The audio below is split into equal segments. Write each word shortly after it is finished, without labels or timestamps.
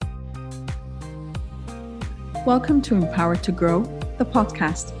Welcome to Empowered to Grow, the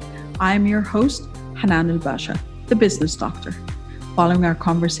podcast. I am your host, Hanan El-Basha, the business doctor. Following our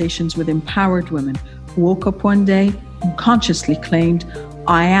conversations with empowered women who woke up one day and consciously claimed,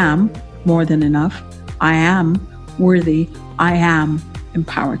 I am more than enough, I am worthy, I am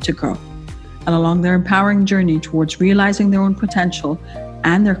empowered to grow. And along their empowering journey towards realizing their own potential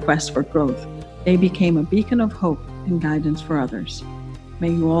and their quest for growth, they became a beacon of hope and guidance for others. May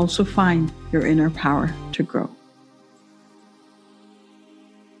you also find your inner power to grow.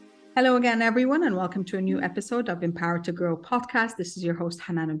 Hello again, everyone, and welcome to a new episode of Empowered to Grow podcast. This is your host,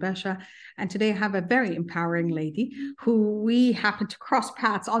 Hanan El-Basha, and today I have a very empowering lady who we happen to cross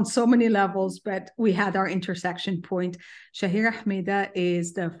paths on so many levels, but we had our intersection point. Shahira Hemeda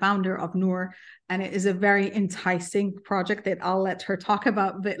is the founder of Noor, and it is a very enticing project that I'll let her talk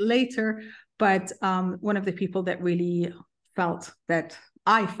about a bit later, but one of the people that really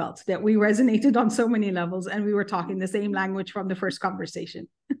I felt that we resonated on so many levels and we were talking the same language from the first conversation.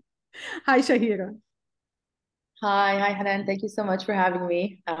 Hi, Shahira. Hi, Hanan. Thank you so much for having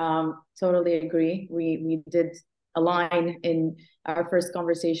me. Totally agree. We did align in our first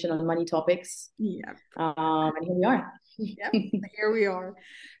conversation on money topics. Yeah. And here we are. Yep, here we are.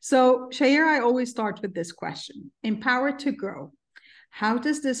 So, Shahira, I always start with this question. Empowered to grow. How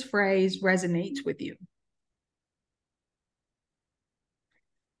does this phrase resonate with you?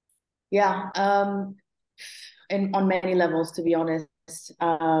 Yeah, and on many levels, to be honest.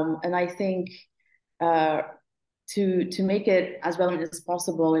 And I think to make it as relevant as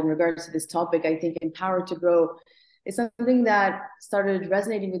possible in regards to this topic, I think empowered to grow is something that started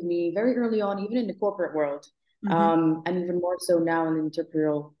resonating with me very early on, even in the corporate world, and even more so now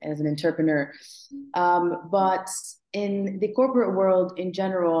as an entrepreneur. But in the corporate world in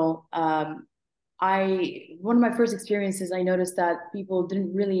general, one of my first experiences, I noticed that people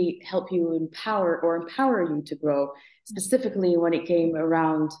didn't really help you empower you to grow, specifically when it came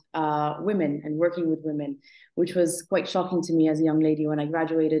around women and working with women, which was quite shocking to me as a young lady when I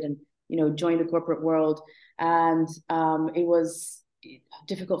graduated and joined the corporate world. And it was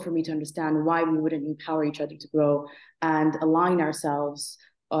difficult for me to understand why we wouldn't empower each other to grow and align ourselves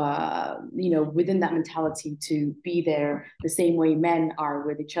within that mentality to be there the same way men are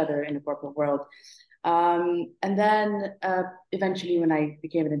with each other in the corporate world. And then eventually when I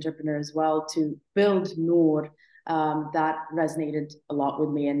became an entrepreneur as well to build Noor, that resonated a lot with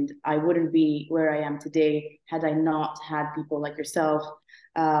me. And I wouldn't be where I am today had I not had people like yourself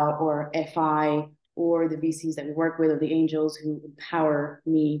or FI or the VCs that we work with or the angels who empower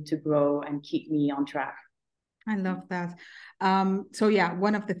me to grow and keep me on track. I love that. So yeah,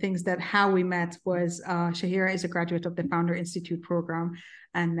 one of the things that how we met was Shahira is a graduate of the Founder Institute program.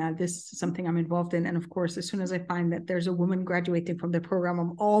 And this is something I'm involved in. And of course, as soon as I find that there's a woman graduating from the program,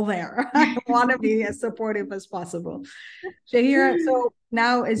 I'm all there. I want to be as supportive as possible. Shahira, so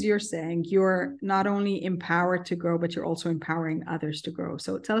now as you're saying, you're not only empowered to grow, but you're also empowering others to grow.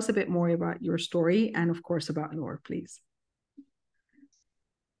 So tell us a bit more about your story and of course about Noor, please.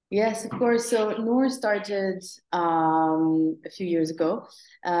 Yes, of course. So Noor started a few years ago,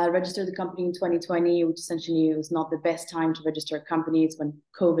 registered the company in 2020, which essentially was not the best time to register a company. It's when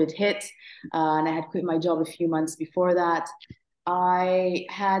COVID hit, and I had quit my job a few months before that. I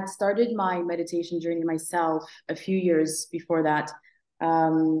had started my meditation journey myself a few years before that,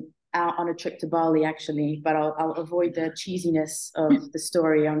 out on a trip to Bali, actually, but I'll avoid the cheesiness of the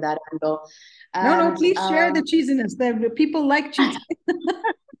story on that angle. No, please share the cheesiness. The people like cheese.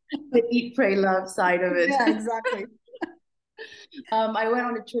 The eat, pray, love side of it. Yeah, exactly. I went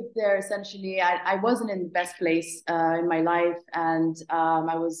on a trip there. Essentially, I wasn't in the best place in my life, and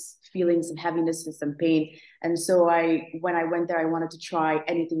I was feeling some heaviness and some pain. And so when I went there, I wanted to try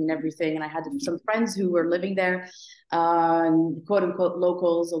anything and everything. And I had some friends who were living there, quote unquote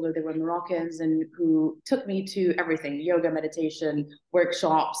locals, although they were Moroccans, and who took me to everything: yoga, meditation,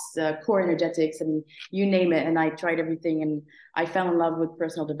 workshops, core energetics, and you name it. And I tried everything, and I fell in love with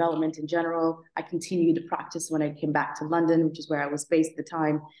personal development in general. I continued to practice when I came back to London, which is where I was based at the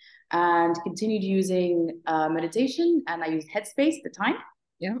time, and continued using meditation. And I used Headspace at the time.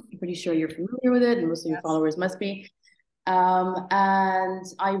 Yeah, I'm pretty sure you're familiar with it, and most of your followers must be. And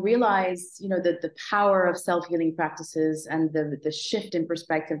I realized, that the power of self-healing practices and the shift in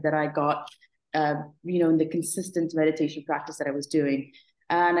perspective that I got, in the consistent meditation practice that I was doing.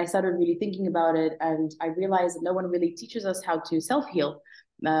 And I started really thinking about it, and I realized that no one really teaches us how to self-heal,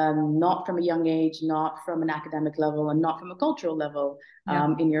 not from a young age, not from an academic level, and not from a cultural level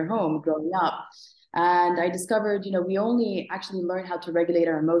in your home growing up. And I discovered, we only actually learn how to regulate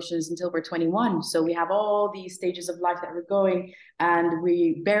our emotions until we're 21. So we have all these stages of life that we're going, and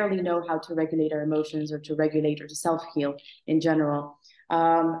we barely know how to regulate our emotions or to regulate or to self-heal in general.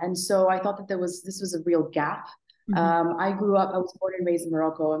 And so I thought that this was a real gap. I was born and raised in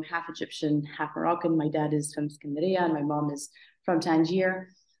Morocco. I'm half Egyptian, half Moroccan. My dad is from Scandaria and my mom is from Tangier.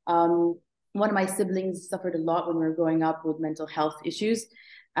 One of my siblings suffered a lot when we were growing up with mental health issues.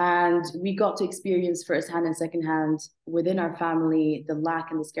 And we got to experience firsthand and secondhand within our family the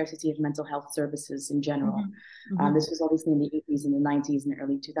lack and the scarcity of mental health services in general. This was obviously in the 80s and the 90s and the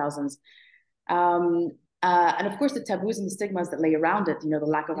early 2000s. And of course, the taboos and the stigmas that lay around it, the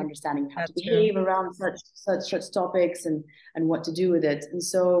lack of understanding how to behave around such topics and what to do with it. And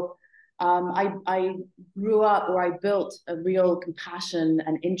so I grew up, or I built a real compassion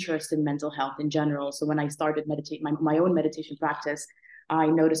and interest in mental health in general. So when I started my own meditation practice, I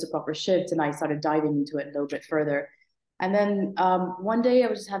noticed a proper shift and I started diving into it a little bit further. And then one day I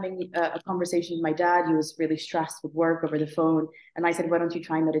was just having a conversation with my dad. He was really stressed with work over the phone. And I said, why don't you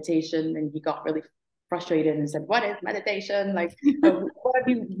try meditation? And he got really frustrated and said, what is meditation? Like,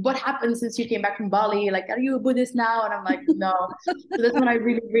 what happened since you came back from Bali? Like, are you a Buddhist now? And I'm like, no. So that's when I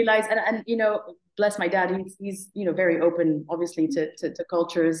really realized, and bless my dad, he's very open, obviously, to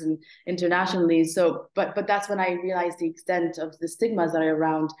cultures and internationally. So, but that's when I realized the extent of the stigmas that are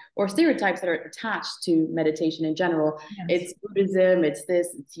around, or stereotypes that are attached to meditation in general. Yes. It's Buddhism,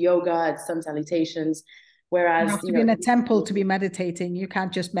 it's yoga, it's sun salutations. Whereas you have to be in a temple to be meditating. You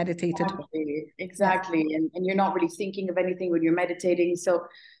can't just meditate at home. Exactly. Yes. And you're not really thinking of anything when you're meditating. So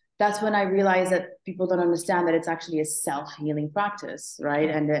that's when I realized that people don't understand that it's actually a self-healing practice, right?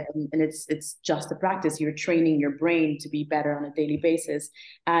 And it's just a practice. You're training your brain to be better on a daily basis.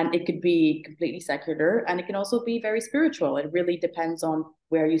 And it could be completely secular, and it can also be very spiritual. It really depends on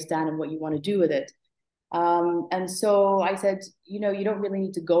where you stand and what you want to do with it. And so I said, you don't really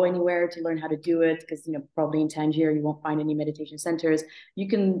need to go anywhere to learn how to do it, because, probably in Tangier, you won't find any meditation centers. You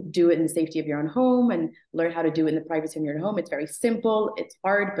can do it in the safety of your own home and learn how to do it in the privacy of your own home. It's very simple. It's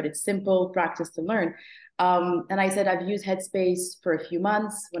hard, but it's simple practice to learn. And I said, I've used Headspace for a few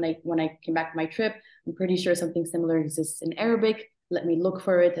months. When I came back from my trip, I'm pretty sure something similar exists in Arabic. Let me look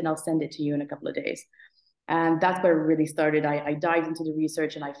for it and I'll send it to you in a couple of days. And that's where it really started. I dived into the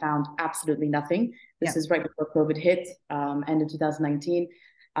research and I found absolutely nothing. This is right before COVID hit, end of 2019.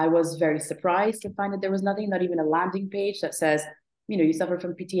 I was very surprised to find that there was nothing, not even a landing page that says, you suffer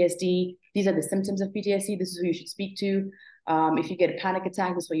from PTSD. These are the symptoms of PTSD. This is who you should speak to. If you get a panic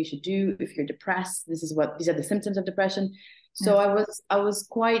attack, this is what you should do. If you're depressed, these are the symptoms of depression. So I was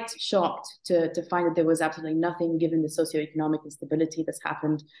quite shocked to find that there was absolutely nothing, given the socioeconomic instability that's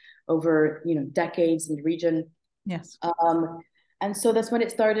happened over decades in the region. Yes. And so that's when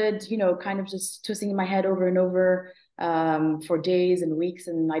it started, kind of just twisting in my head over and over for days and weeks.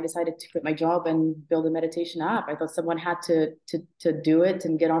 And I decided to quit my job and build a meditation app. I thought someone had to do it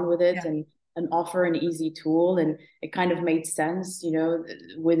and get on with it and offer an easy tool. And it kind of made sense,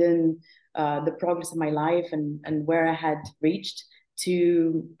 within the progress of my life and where I had reached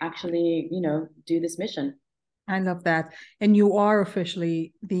to actually, do this mission. I love that. And you are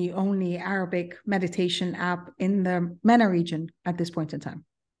officially the only Arabic meditation app in the MENA region at this point in time.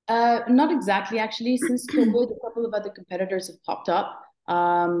 Not exactly, actually. Since COVID, a couple of other competitors have popped up.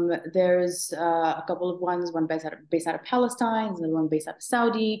 There's a couple of ones, one based out of Palestine, and one based out of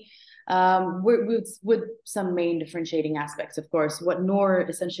Saudi. With some main differentiating aspects, of course. What Noor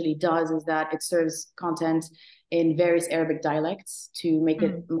essentially does is that it serves content in various Arabic dialects to make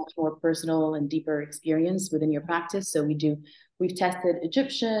it a much more personal and deeper experience within your practice. So we've tested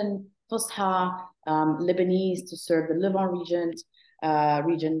Egyptian, Fusha, Lebanese to serve the Levant region,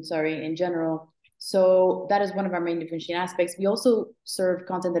 in general. So that is one of our main differentiating aspects. We also serve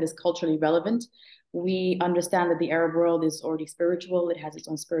content that is culturally relevant. We understand that the Arab world is already spiritual. It has its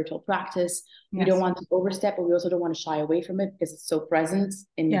own spiritual practice. We don't want to overstep, but we also don't want to shy away from it because it's so present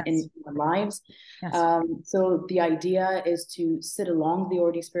in our lives. So the idea is to sit along the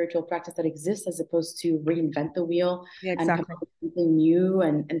already spiritual practice that exists, as opposed to reinvent the wheel and come up with something new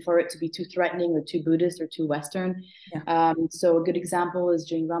and for it to be too threatening or too Buddhist or too Western. So a good example is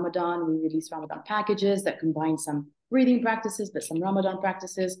during Ramadan, we release Ramadan packages that combine some breathing practices, but some Ramadan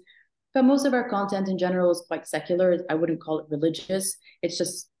practices. But most of our content in general is quite secular. I wouldn't call it religious. It's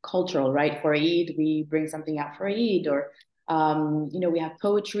just cultural, right? For Eid, we bring something out for Eid, or we have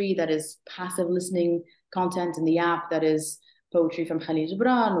poetry that is passive listening content in the app that is poetry from Khalil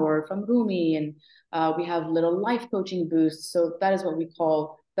Gibran or from Rumi, and we have little life coaching boosts. So that is what we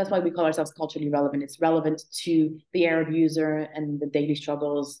call. That's why we call ourselves culturally relevant. It's relevant to the Arab user and the daily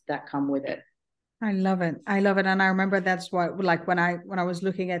struggles that come with it. I love it. I love it. And I remember that's what, like when I was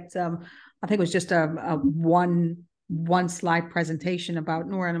looking at I think it was just a one slide presentation about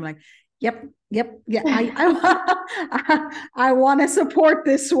Noor, and I'm like, yep, yep, yeah. I want to support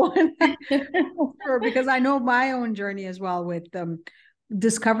this one. Sure, because I know my own journey as well with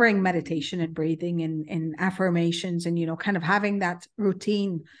discovering meditation and breathing and affirmations, and kind of having that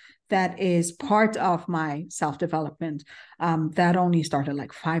routine that is part of my self-development, that only started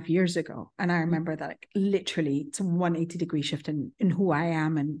like 5 years ago. And I remember that, like, literally it's a 180-degree shift in who I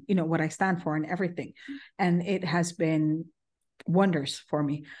am and what I stand for and everything. And it has been wonders for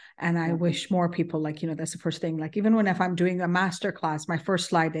me. And I wish more people, like, that's the first thing, like, even when if I'm doing a master class, my first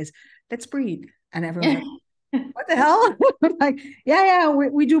slide is, let's breathe. And everyone's like, what the hell? Like, yeah,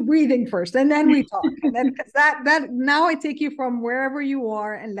 we do breathing first and then we talk. And then, because that now I take you from wherever you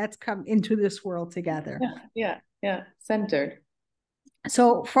are and let's come into this world together. Yeah. Centered.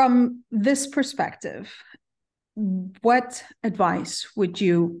 So from this perspective, what advice would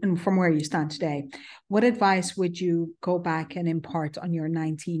you, and from where you stand today, what advice would you go back and impart on your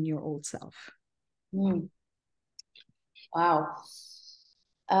 19-year-old self? Wow.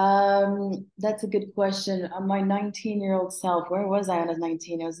 That's a good question. My 19-year-old self, where was I when I was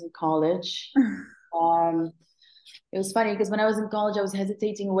 19? I was in college. Um, it was funny because when I was in college, I was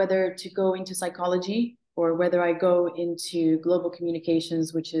hesitating whether to go into psychology or whether I go into global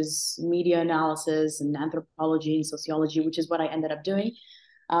communications, which is media analysis and anthropology and sociology, which is what I ended up doing.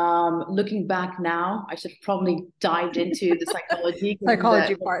 Looking back now, I should have probably dived into the psychology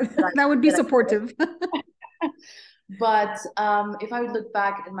Psychology part. That would be supportive. But if I would look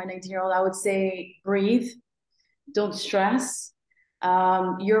back at my 19-year-old, I would say breathe, don't stress.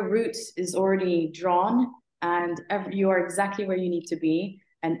 Your route is already drawn, and you are exactly where you need to be,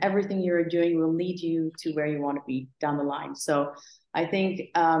 and everything you're doing will lead you to where you want to be down the line. So I think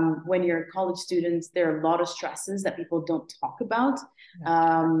when you're a college student, there are a lot of stresses that people don't talk about,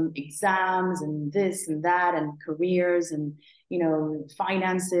 exams and this and that, and careers and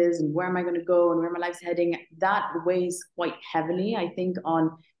finances and where am I going to go and where my life's heading. That weighs quite heavily, I think,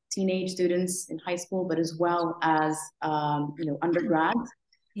 on teenage students in high school, but as well as undergrad.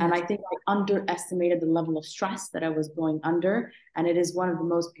 Yes. And I think I underestimated the level of stress that I was going under. And it is one of the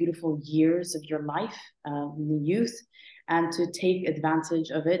most beautiful years of your life, the youth, and to take advantage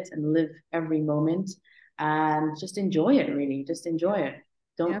of it and live every moment and just enjoy it. Really, just enjoy it.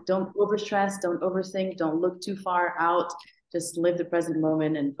 Don't overstress. Don't overthink. Don't look too far out. Just live the present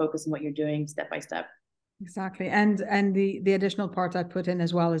moment and focus on what you're doing step by step. Exactly. And the additional part I put in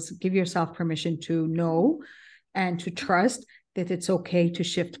as well is give yourself permission to know and to trust that it's okay to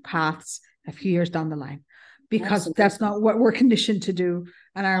shift paths a few years down the line, because Absolutely. That's not what we're conditioned to do.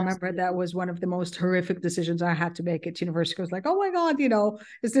 And I remember Absolutely. That was one of the most horrific decisions I had to make at university. I was like, oh my God,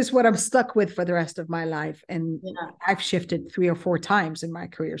 is this what I'm stuck with for the rest of my life? And I've shifted 3 or 4 times in my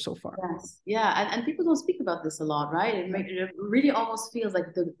career so far. Yes. Yeah. And people don't speak about this a lot, right? It really almost feels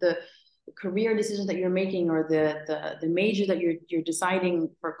like the career decision that you're making or the major that you're deciding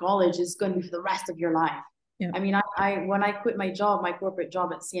for college is going to be for the rest of your life. Yeah. I mean, I when I quit my corporate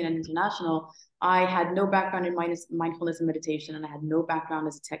job at CNN International, I had no background in mindfulness and meditation, and I had no background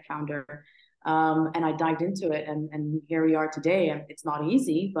as a tech founder. And I dived into it, and here we are today. And it's not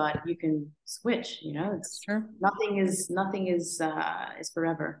easy, but you can switch. It's true. Nothing is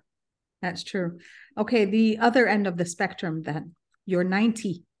forever. That's true. Okay, the other end of the spectrum, then, your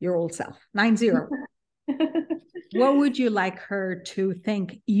 90-year-old self, 90. What would you like her to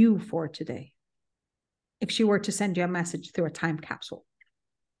thank you for today, if she were to send you a message through a time capsule?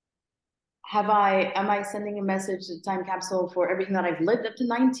 Am I sending a message to time capsule for everything that I've lived up to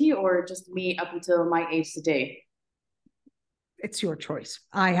 90, or just me up until my age today? It's your choice.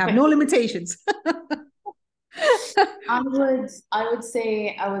 I have no limitations. I would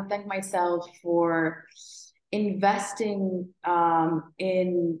say I would thank myself for investing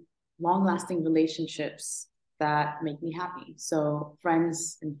in long-lasting relationships that make me happy. So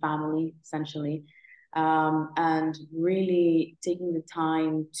friends and family, essentially, and really taking the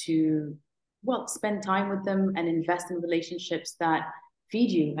time to spend time with them and invest in relationships that feed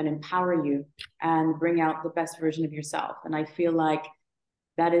you and empower you and bring out the best version of yourself. And I feel like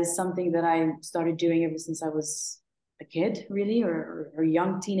that is something that I started doing ever since I was a kid, really, or a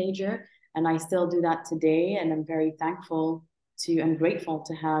young teenager. And I still do that today. And I'm very thankful and grateful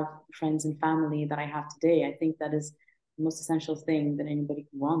to have friends and family that I have today. I think that is the most essential thing that anybody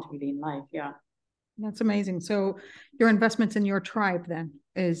can want, really, in life. Yeah. That's amazing. So your investments in your tribe then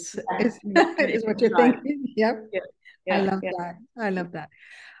is what you're thinking. Yep. Yeah. I love that. I love that.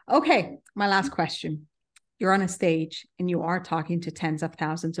 Okay. My last question. You're on a stage and you are talking to tens of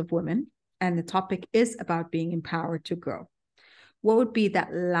thousands of women and the topic is about being empowered to grow. What would be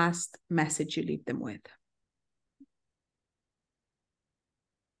that last message you leave them with?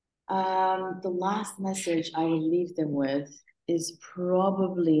 The last message I will leave them with is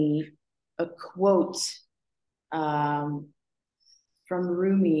probably a quote from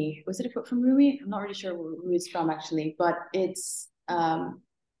Rumi. Was it a quote from Rumi? I'm not really sure who it's from actually, but it's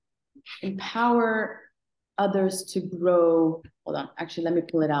empower others to grow. Hold on, actually, let me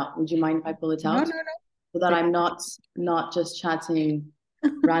pull it out. Would you mind if I pull it out? No. So that I'm not just chatting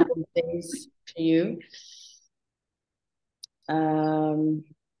random things to you.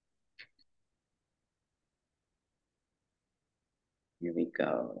 Here we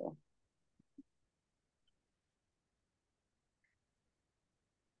go.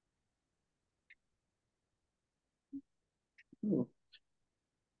 Ooh.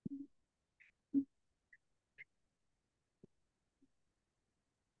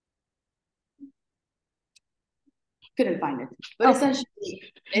 Couldn't find it, but essentially,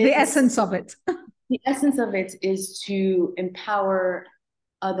 the essence of it. The essence of it is to empower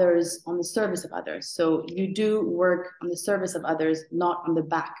others on the service of others. So you do work on the service of others, not on the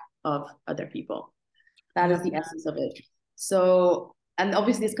back of other people. That is the essence of it. So, and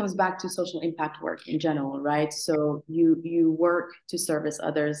obviously this comes back to social impact work in general, right? So you work to service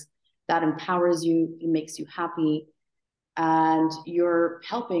others. That empowers you, it makes you happy, and you're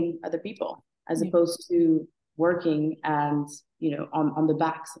helping other people as opposed to working and on the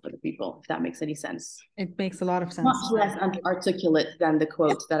backs of other people, if that makes any sense. It makes a lot of sense. Much less articulate than the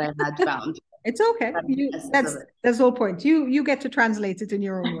quote that I had found. It's okay. That's the whole point. You get to translate it in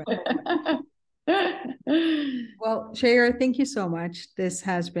your own way. Well, Shahira, thank you so much. This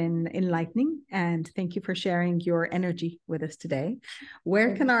has been enlightening, and thank you for sharing your energy with us today.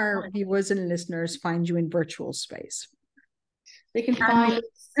 Where can our viewers and listeners find you in virtual space? They can find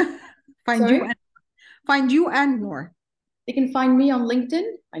you and Noor. They can find me on LinkedIn.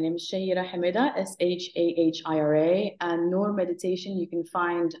 My name is Shahira Hemeda, Shahira, and Noor Meditation you can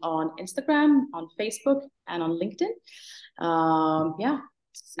find on Instagram, on Facebook, and on LinkedIn.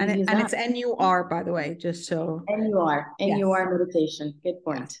 And it's NUR, by the way, just so. NUR Meditation. Good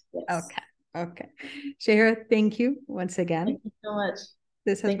point. Yes. Okay. Shahira, thank you once again. Thank you so much.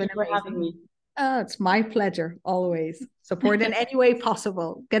 This has been amazing. For having me. Oh, it's my pleasure, always. Support in any way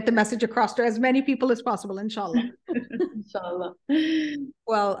possible. Get the message across to as many people as possible, inshallah. Inshallah.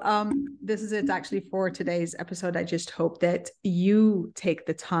 Well, this is it actually for today's episode. I just hope that you take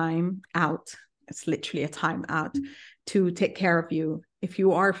the time out. It's literally a time out to take care of you. If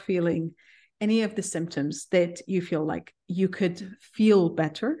you are feeling any of the symptoms that you feel like you could feel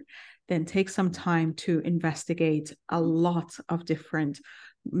better, then take some time to investigate a lot of different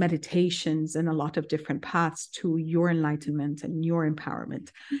meditations and a lot of different paths to your enlightenment and your empowerment.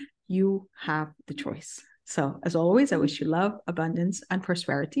 You have the choice. So as always, I wish you love, abundance, and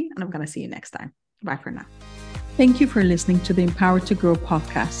prosperity, and I'm going to see you next time. Bye for now. Thank you for listening to the Empowered to Grow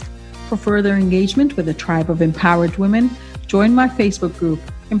podcast. For further engagement with a tribe of empowered women, join my Facebook group,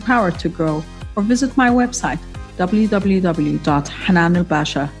 Empowered to Grow, or visit my website,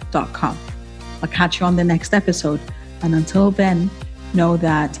 www.hananulbasha.com. I'll catch you on the next episode, and until then, know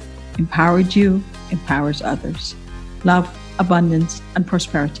that empowered you empowers others. Love, abundance, and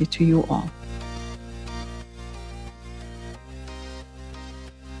prosperity to you all.